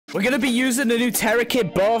We're going to be using the new Terra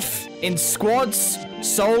kit buff in squads,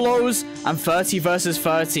 solos, and 30 versus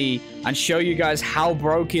 30, and show you guys how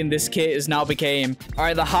broken this kit has now became. All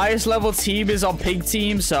right, the highest level team is on pink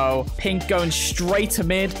team, so pink going straight to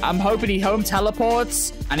mid. I'm hoping he home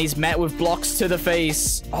teleports, and he's met with blocks to the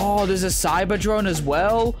face. Oh, there's a cyber drone as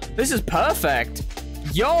well. This is perfect.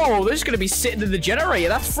 Yo, they're just going to be sitting in the generator.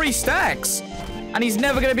 That's 3 stacks. And he's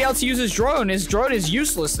never going to be able to use his drone. His drone is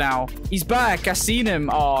useless now. He's back. I seen him.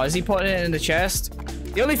 Oh, is he putting it in the chest?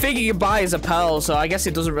 The only thing he can buy is a pearl, so I guess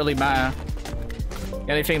it doesn't really matter.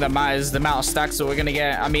 The only thing that matters is the amount of stacks that we're going to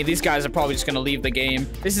get. I mean, these guys are probably just going to leave the game.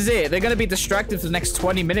 This is it. They're going to be distracted for the next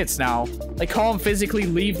 20 minutes now. They can't physically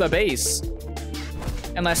leave the base.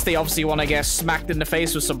 Unless they obviously want to get smacked in the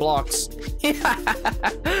face with some blocks.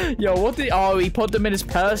 Yo, what the... Oh, he put them in his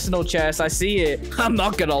personal chest. I see it. I'm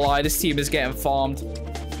not gonna lie. This team is getting farmed.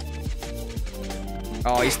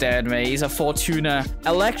 Oh, he's dead, mate. He's a Fortuna.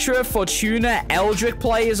 Electra, Fortuna, Eldritch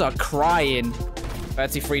players are crying.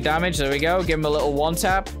 33 damage. There we go. Give him a little one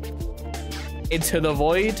tap. Into the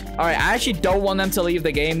void. All right, I actually don't want them to leave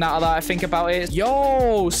the game now that I think about it.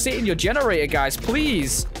 Yo, sit in your generator, guys,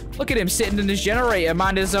 please. Look at him sitting in his generator,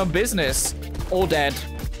 minding his own business. All dead.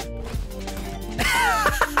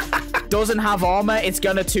 Doesn't have armor. It's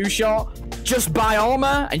gonna 2-shot. Just buy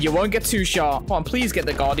armor and you won't get 2-shot. Come on, please get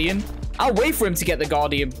the Guardian. I'll wait for him to get the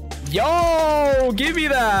Guardian. Yo, give me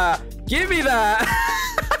that. Give me that.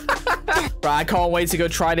 Right, I can't wait to go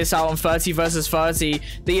try this out on 30 versus 30.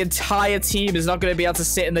 The entire team is not going to be able to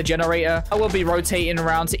sit in the generator. I will be rotating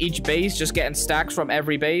around to each base, just getting stacks from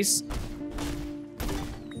every base.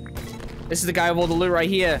 This is the guy with all the loot right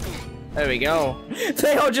here. There we go.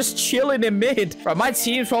 They are just chilling in mid. Right, my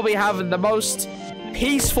team's probably having the most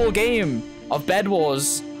peaceful game of Bed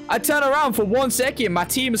Wars. I turn around for 1 second. My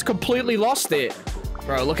team has completely lost it.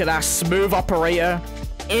 Bro, look at that smooth operator.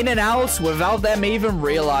 In and out without them even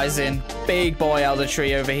realizing. Big boy out of the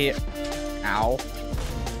tree over here. Ow.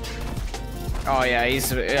 Oh, yeah,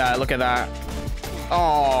 yeah, look at that.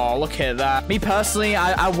 Oh, look at that. Me personally,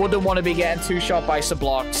 I wouldn't want to be getting 2-shot by some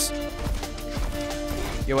blocks.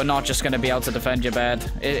 You are not just going to be able to defend your bed.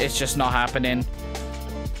 It's just not happening.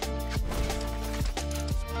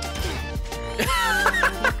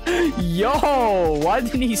 Yo, why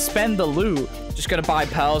didn't he spend the loot? Just going to buy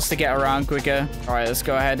pearls to get around quicker. All right, let's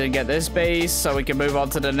go ahead and get this base so we can move on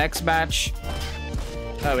to the next match.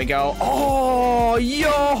 There we go. Oh, yo!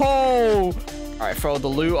 All right, throw the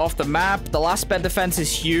loot off the map. The last bed defense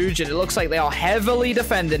is huge, and it looks like they are heavily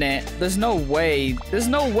defending it. There's no way. There's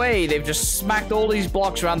no way they've just smacked all these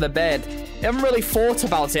blocks around the bed. They haven't really thought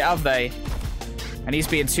about it, have they? And he's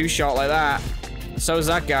being 2-shot like that. So is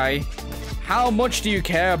that guy. How much do you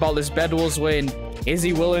care about this Bed Wars win? Is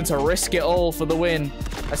he willing to risk it all for the win?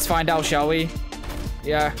 Let's find out, shall we?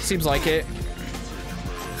 Yeah, seems like it.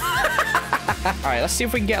 All right, let's see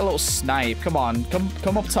if we can get a little snipe. Come on,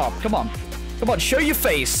 come up top. Come on. Come on, show your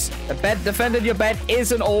face. The bed, defending your bed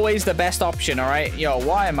isn't always the best option, all right? Yo,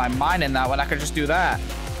 why am I mining that when I could just do that?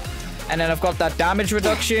 And then I've got that damage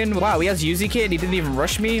reduction. Wow, he has Uzi kit and he didn't even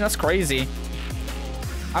rush me. That's crazy.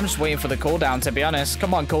 I'm just waiting for the cooldown, to be honest.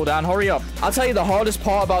 Come on, cooldown, hurry up. I'll tell you the hardest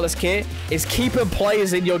part about this kit is keeping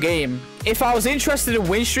players in your game. If I was interested in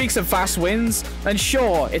win streaks and fast wins, then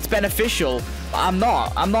sure, it's beneficial. But I'm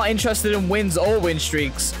not. I'm not interested in wins or win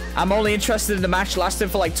streaks. I'm only interested in the match lasting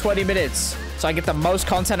for like 20 minutes. So I get the most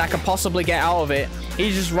content I can possibly get out of it.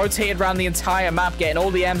 He just rotated around the entire map, getting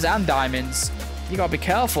all the M's and diamonds. You gotta be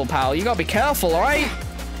careful, pal. You gotta be careful, all right?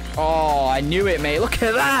 Oh, I knew it, mate. Look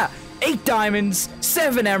at that. 8 diamonds,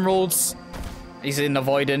 7 emeralds. He's in the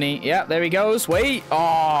void, isn't he? Yeah, there he goes. Wait.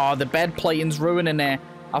 Oh, the bed plating's ruining there.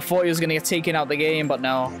 I thought he was gonna get taken out the game, but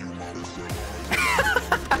no.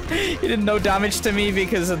 He did no damage to me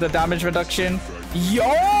because of the damage reduction.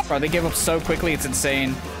 Yo! Bro, they give up so quickly, it's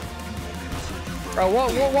insane. Bro,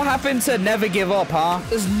 what happened to never give up, huh?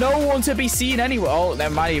 There's no one to be seen anywhere. Oh,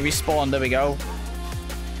 never mind, he respawned. There we go.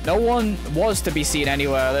 No one was to be seen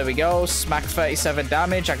anywhere. There we go. Smack 37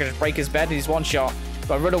 damage. I can just break his bed and he's 1-shot.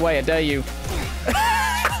 But run away, I dare you.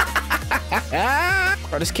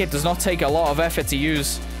 Bro, this kit does not take a lot of effort to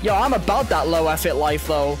use. Yo, I'm about that low effort life,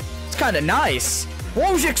 though. It's kind of nice.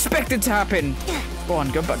 What was you expecting to happen? Go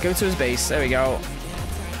on, go to his base. There we go.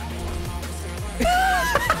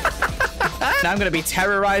 Now I'm going to be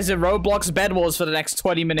terrorizing Roblox Bedwars for the next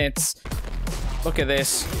 20 minutes. Look at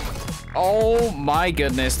this. Oh my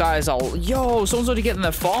goodness, that is all. Yo, someone's already getting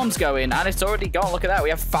their farms going, and it's already gone. Look at that. We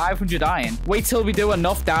have 500 iron. Wait till we do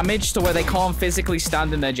enough damage to where they can't physically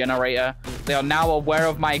stand in their generator. They are now aware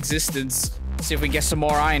of my existence. Let's see if we get some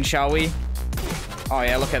more iron, shall we? Oh,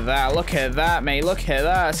 yeah, look at that. Look at that, mate. Look at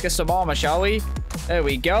that. Let's get some armor, shall we? There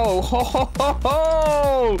we go. Ho, ho, ho,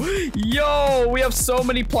 ho. Yo, we have so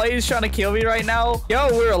many players trying to kill me right now. Yo,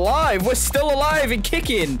 we're alive. We're still alive and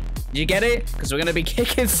kicking. Did you get it? Because we're going to be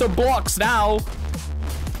kicking some blocks now.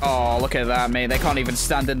 Oh, look at that, mate. They can't even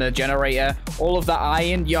stand in the generator. All of that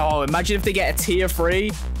iron. Yo, imagine if they get a tier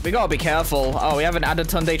 3. We gotta be careful. Oh, we have an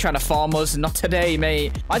Adatunde trying to farm us. Not today,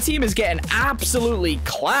 mate. My team is getting absolutely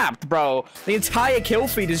clapped, bro. The entire kill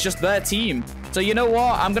feed is just their team. So you know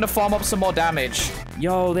what? I'm gonna farm up some more damage.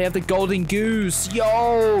 Yo, they have the golden goose.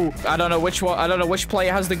 Yo! I don't know which one. I don't know which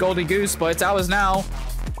player has the golden goose, but it's ours now.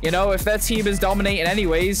 You know, if their team is dominating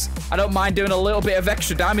anyways, I don't mind doing a little bit of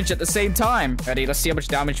extra damage at the same time. Ready? Let's see how much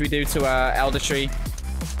damage we do to Elder Tree.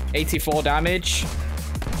 84 damage.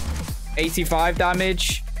 85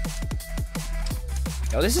 damage.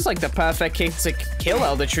 Yo, this is like the perfect kit to kill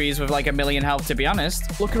Elder Trees with like 1,000,000 health, to be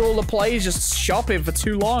honest. Look at all the players just shopping for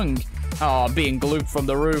too long. Oh, I'm being glooped from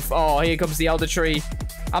the roof. Oh, here comes the Elder Tree.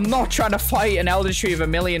 I'm not trying to fight an Elder Tree of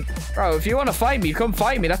 1,000,000. Bro, if you want to fight me, come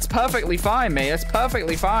fight me. That's perfectly fine, mate. That's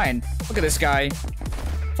perfectly fine. Look at this guy.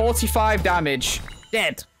 45 damage.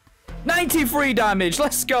 Dead. 93 damage.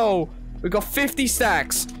 Let's go. We've got 50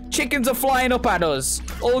 stacks. Chickens are flying up at us.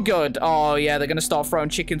 All good. Oh, yeah. They're going to start throwing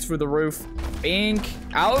chickens through the roof. Bink.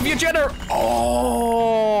 Out of your generator.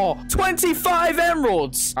 Oh, 25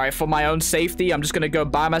 emeralds. All right, for my own safety, I'm just going to go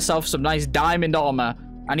buy myself some nice diamond armor.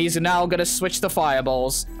 And he's now going to switch to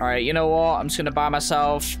fireballs. All right, you know what? I'm just going to buy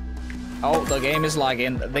myself... Oh, the game is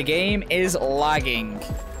lagging. The game is lagging.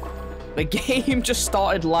 The game just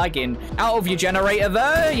started lagging. Out of your generator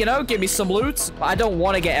there, you know, give me some loot. But I don't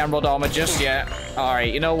want to get emerald armor just yet. All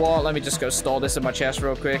right, you know what? Let me just go store this in my chest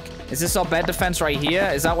real quick. Is this our bed defense right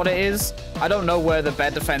here? Is that what it is? I don't know where the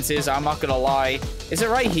bed defense is. I'm not going to lie. Is it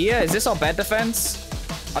right here? Is this our bed defense?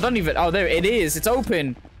 I don't even... Oh, there it is. It's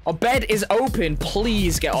open. Our bed is open.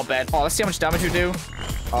 Please get our bed. Oh, let's see how much damage we do.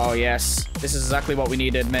 Oh, yes. This is exactly what we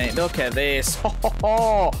needed, mate. Look at this.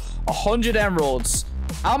 100 emeralds.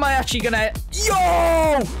 How am I actually gonna...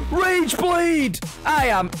 Yo! Rage Blade! I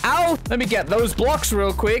am out. Let me get those blocks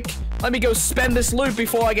real quick. Let me go spend this loot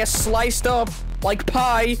before I get sliced up like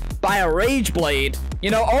pie by a Rage Blade. You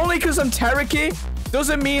know, only because I'm TanqR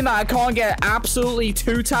doesn't mean that I can't get absolutely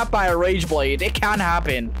two-tapped by a Rage Blade. It can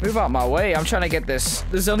happen. Move out my way. I'm trying to get this.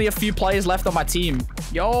 There's only a few players left on my team.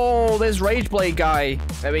 Yo, there's Rage Blade guy.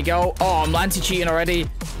 There we go. Oh, I'm anti-cheating already.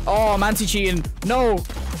 Oh, I'm anti-cheating. No.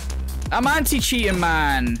 I'm anti-cheating,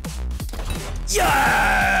 man.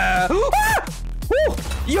 Yeah! Ah! Woo!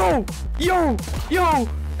 Yo! Yo! Yo!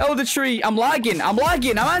 Elder Tree. I'm lagging. I'm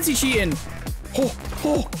lagging. I'm anti-cheating. Oh,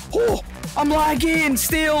 oh, oh. I'm lagging.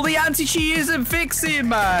 Still, the anti-cheat isn't fixing,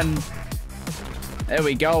 man. There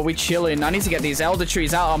we go. We chilling. I need to get these Elder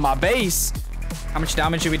Trees out of my base. How much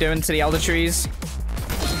damage are we doing to the Elder Trees?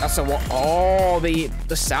 That's a what? Oh, the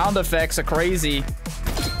sound effects are crazy.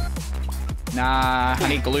 Nah, I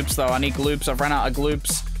need gloops, though. I need gloops. I've run out of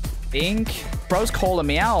gloops. Bink. Bro's calling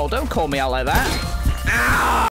me out. Don't call me out like that. Ah!